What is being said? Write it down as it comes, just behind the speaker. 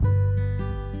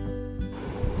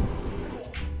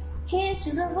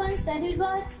Here's to the ones that we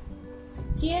got.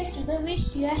 Cheers to the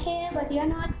wish you're here but you're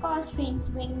not, cause drinks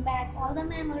bring back all the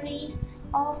memories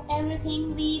of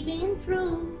everything we've been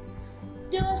through.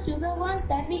 Toast to the ones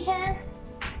that we have.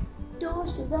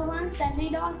 Toast to the ones that we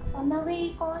lost on the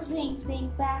way, cause drinks bring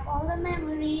back all the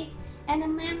memories, and the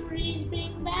memories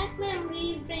bring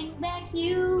back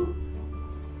you.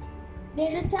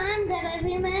 There's a time that I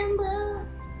remember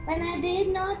when I did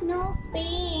not know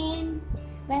pain,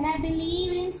 when I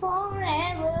believed in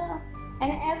forever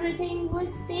and everything would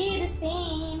stay the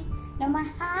same. Now my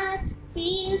heart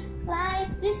feels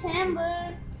like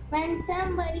December when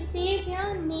somebody says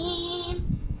your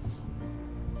name.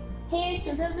 Here's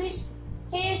to the wish,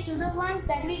 here's to the ones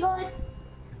that we got.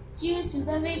 Cheers to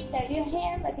the wish that you're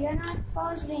here but you're not,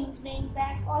 cause drinks bring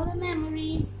back all the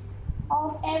memories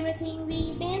of everything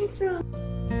we've been through.